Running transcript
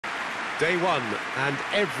Day one, and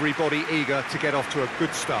everybody eager to get off to a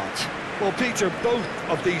good start. Well, Peter, both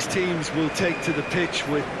of these teams will take to the pitch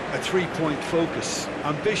with a three-point focus.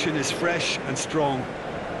 Ambition is fresh and strong,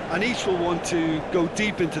 and each will want to go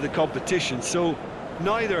deep into the competition, so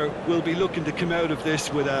neither will be looking to come out of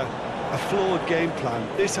this with a flawed game plan.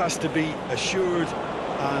 This has to be assured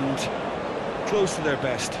and close to their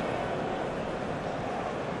best.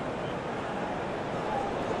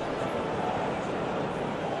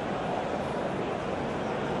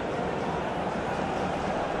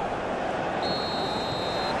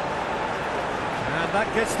 That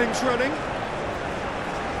gets things running.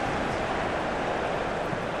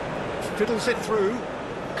 Fiddles it through,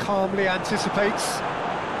 calmly anticipates.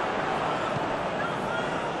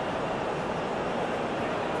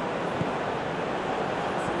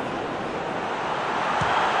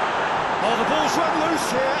 Oh, the ball's run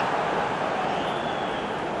loose here.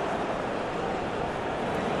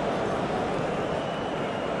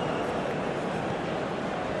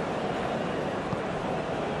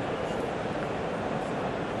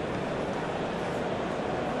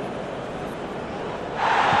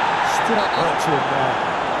 Up to him there.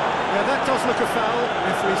 Yeah, that does look a foul.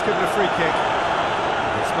 Referee's given a free kick.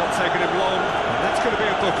 It's not taken him long, and that's going to be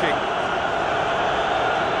a booking.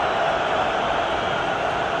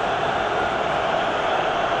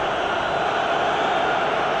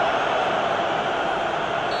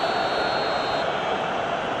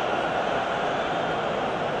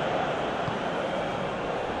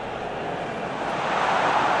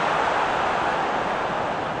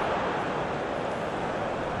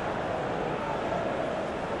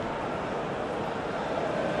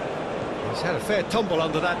 He's had a fair tumble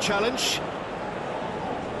under that challenge.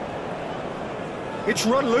 It's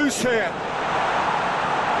run loose here.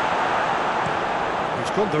 He's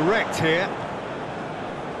gone direct here.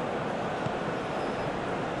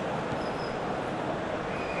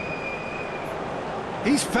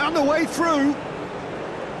 He's found a way through.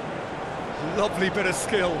 Lovely bit of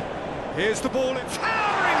skill. Here's the ball, it's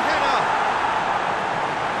towering header!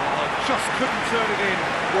 Oh, just couldn't turn it in.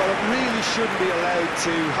 Well, it really shouldn't be allowed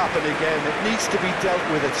to happen again. It needs to be dealt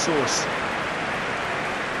with at source.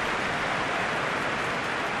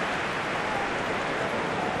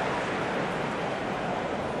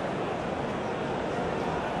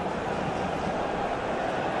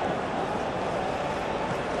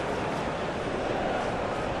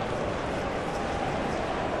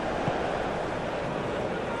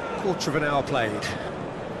 Quarter of an hour played.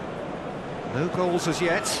 No goals as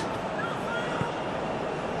yet.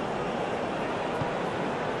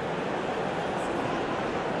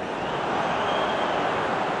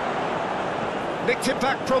 Nicked it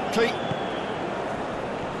back promptly.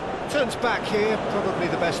 Turns back here, probably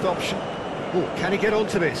the best option. Oh, can he get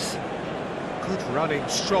onto this? Good running,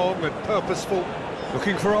 strong and purposeful.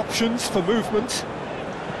 Looking for options for movement.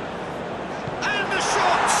 And the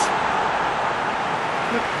shot!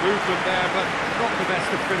 Good movement there, but not the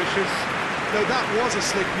best of finishes. No, that was a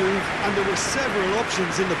slick move, and there were several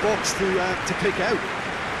options in the box to pick out.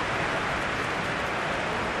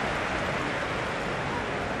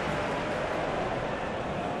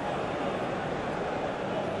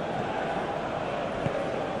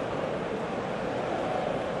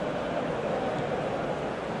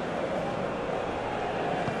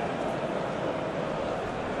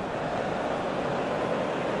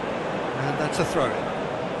 That's a throw.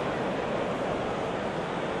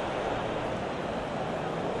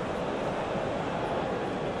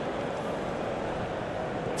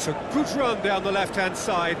 It's a good run down the left-hand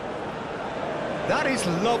side. That is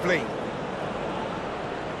lovely.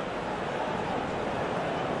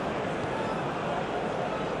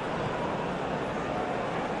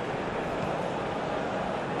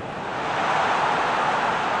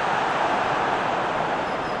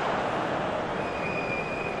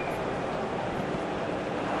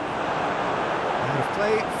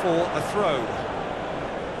 Play for a throw.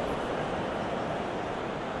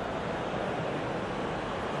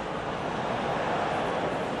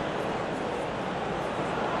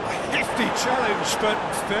 A hefty challenge, but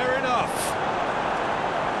fair enough.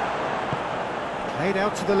 Played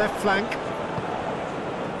out to the left flank.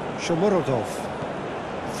 Shomorodov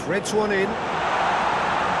threads one in.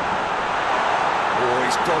 Oh,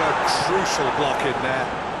 he's got a crucial block in there.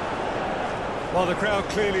 Well, the crowd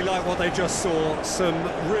clearly like what they just saw. Some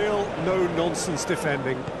real no-nonsense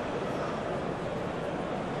defending.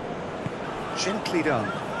 Gently done.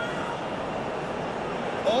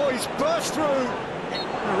 Oh, he's burst through!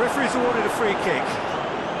 The referee's awarded a free kick.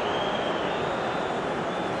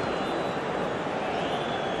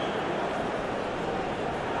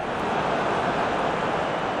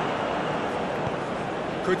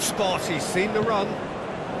 Good spot, he's seen the run.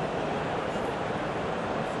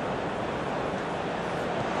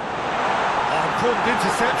 Important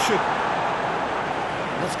interception.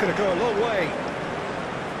 That's going to go a long way.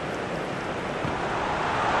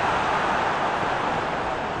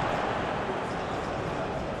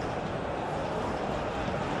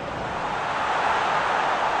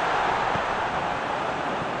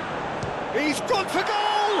 He's gone for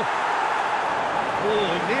goal!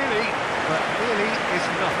 Oh, nearly, but nearly is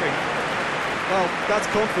nothing. Well, that's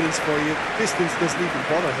confidence for you. Distance doesn't even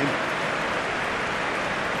bother him.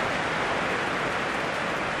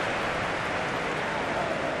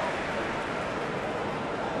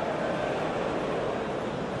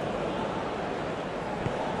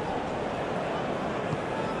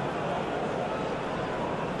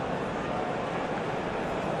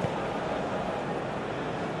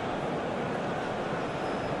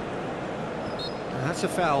 That's a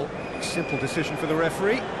foul. Simple decision for the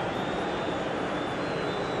referee. Good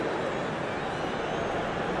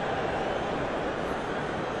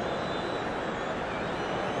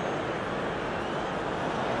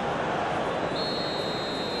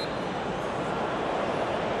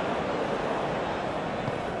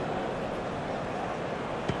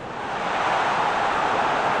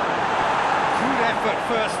effort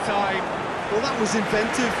first time. Well, that was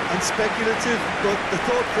inventive and speculative, but the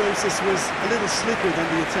thought process was a little slicker than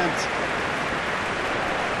the attempt.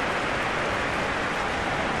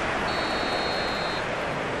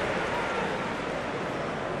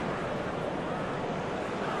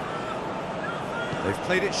 They've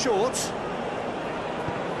played it short.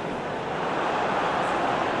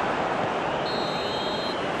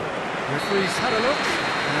 Referee's had a look,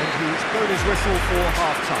 and he's blown his whistle for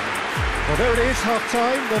half-time. Well, there it is,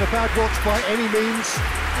 half-time. Not a bad watch by any means,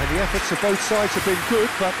 and the efforts of both sides have been good,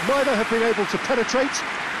 but neither have been able to penetrate,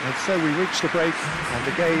 and so we reach the break, and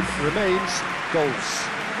the game remains goals.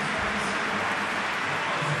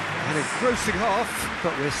 An engrossing half,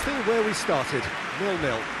 but we're still where we started,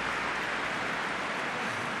 0-0.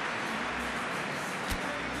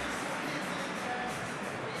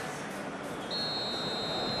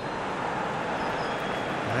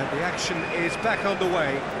 And the action is back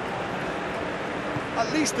underway.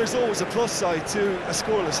 At least there's always a plus side to a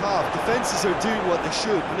scoreless half. Defences are doing what they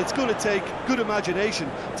should, and it's going to take good imagination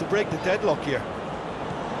to break the deadlock here.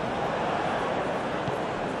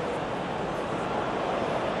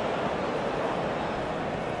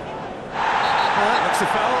 That looks a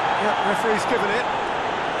foul. Yep, referee's given it.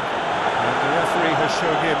 And the referee has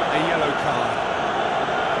shown him a yellow card.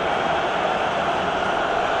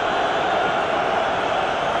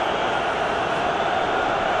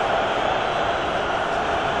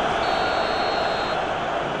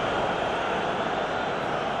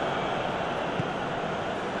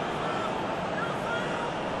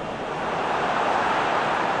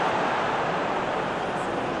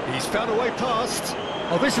 He's found a way past.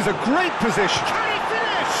 Oh, this is a great position. Can he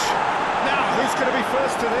finish? Now, who's going to be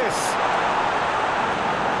first to this?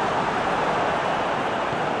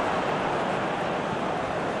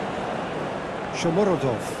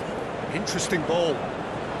 Shomorodov. Interesting ball.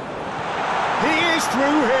 He is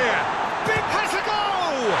through here. Big has a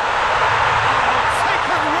goal! Oh,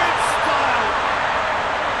 taken with style.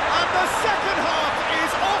 And the second half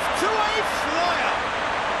is off to a flyer.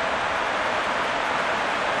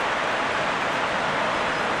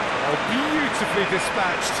 Beautifully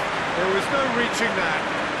dispatched. There was no reaching that.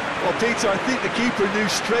 Well, Peter, I think the keeper knew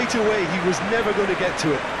straight away he was never going to get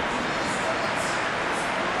to it.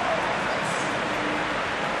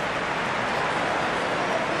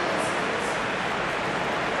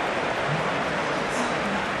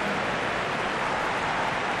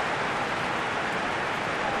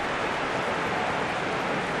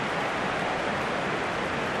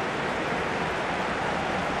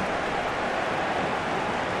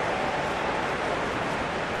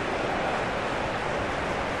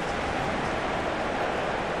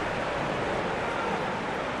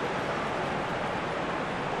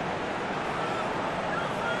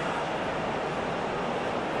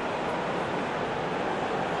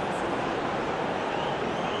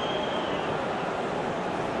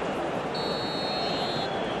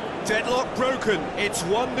 Deadlock broken, it's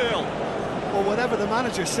 1-0. Well, whatever the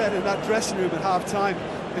manager said in that dressing room at half-time,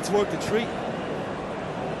 it's worked a treat.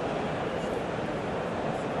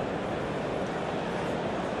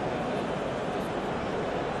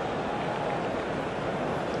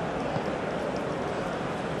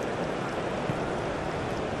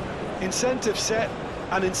 Incentive set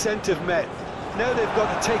and incentive met. Now they've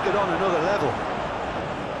got to take it on another level.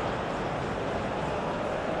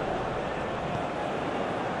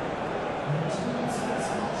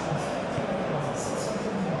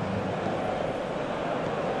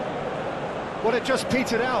 Well, it just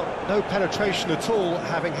petered out. No penetration at all,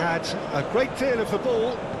 having had a great deal of the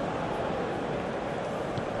ball.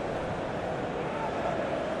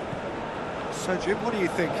 So, Jim, what are you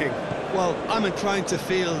thinking? Well, I'm inclined to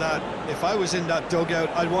feel that if I was in that dugout,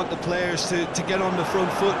 I'd want the players to get on the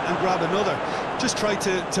front foot and grab another. Just try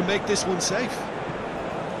to make this one safe.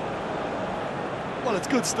 Well, it's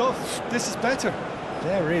good stuff. This is better.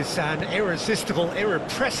 There is an irresistible,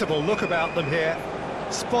 irrepressible look about them here.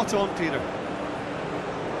 Spot on, Peter.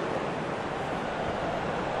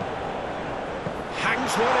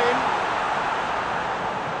 Hangs one in.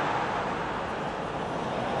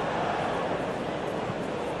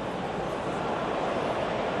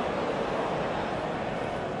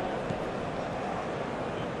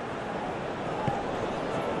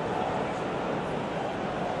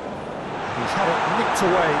 He's had it nicked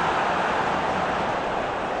away.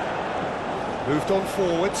 Moved on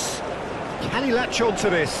forwards. Can he latch on to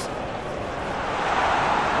this?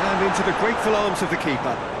 And into the grateful arms of the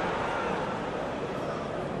keeper.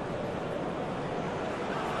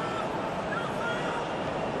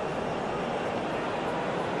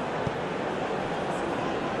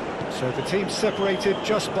 So the team separated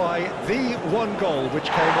just by the one goal, which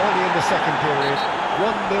came early in the second period.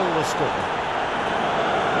 1-0 the score.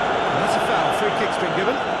 And that's a foul. Free kick's been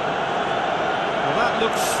given. Well, that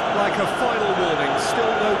looks like a final warning.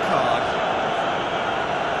 Still no card.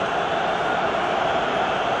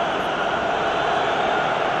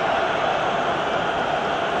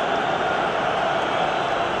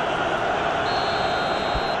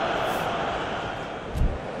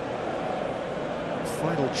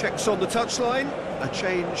 Final checks on the touchline. A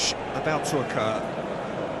change about to occur.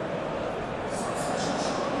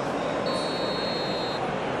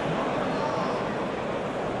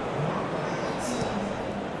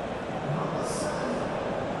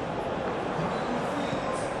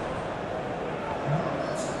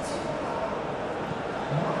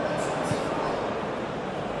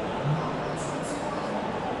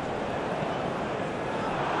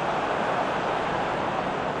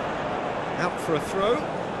 Out for a throw.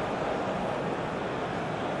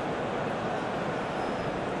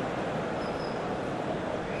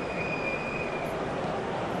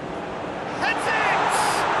 Heads it!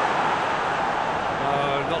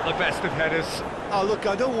 Oh, not the best of headers. Oh, look,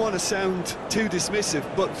 I don't want to sound too dismissive,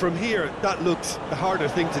 but from here, that looked the harder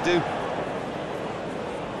thing to do.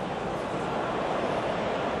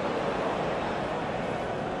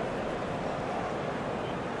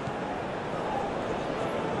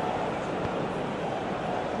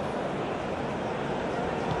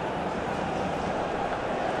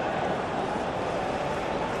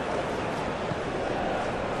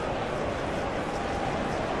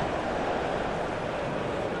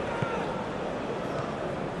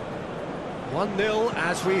 One 1-0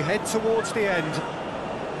 as we head towards the end.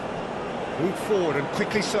 Move forward and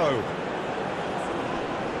quickly so.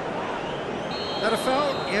 That a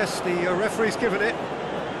foul? Yes, the referee's given it.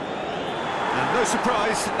 And no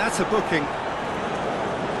surprise, that's a booking.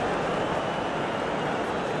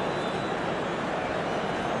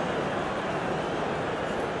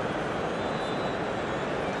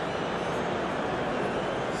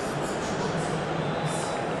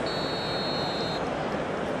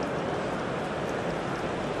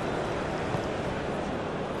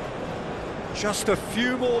 Just a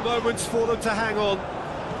few more moments for them to hang on.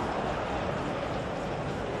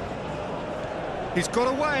 He's got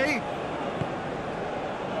away.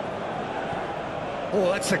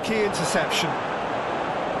 Oh, that's a key interception.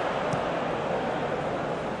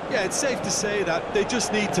 Yeah, it's safe to say that they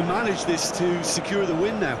just need to manage this to secure the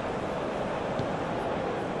win now.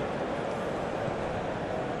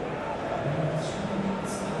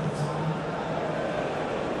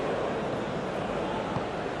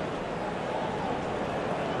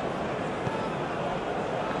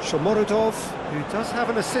 Shomorodov, who does have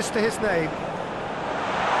an assist to his name.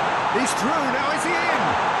 He's through, now is he in?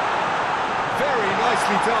 Very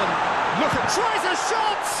nicely done. Look at, tries a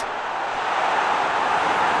shot!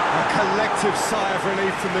 A collective sigh of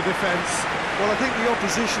relief from the defence. Well, I think the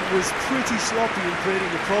opposition was pretty sloppy in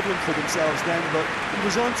creating a problem for themselves then, but he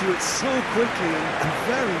was onto it so quickly and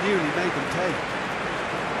very nearly made them pay.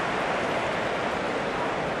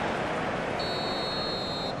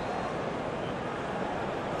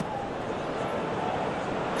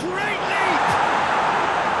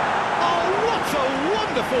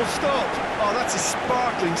 Full stop. Oh, that's a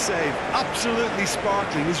sparkling save. Absolutely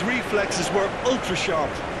sparkling. His reflexes were ultra sharp.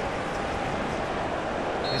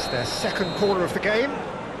 It's their second corner of the game.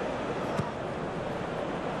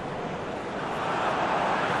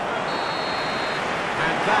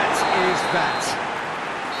 And that is that.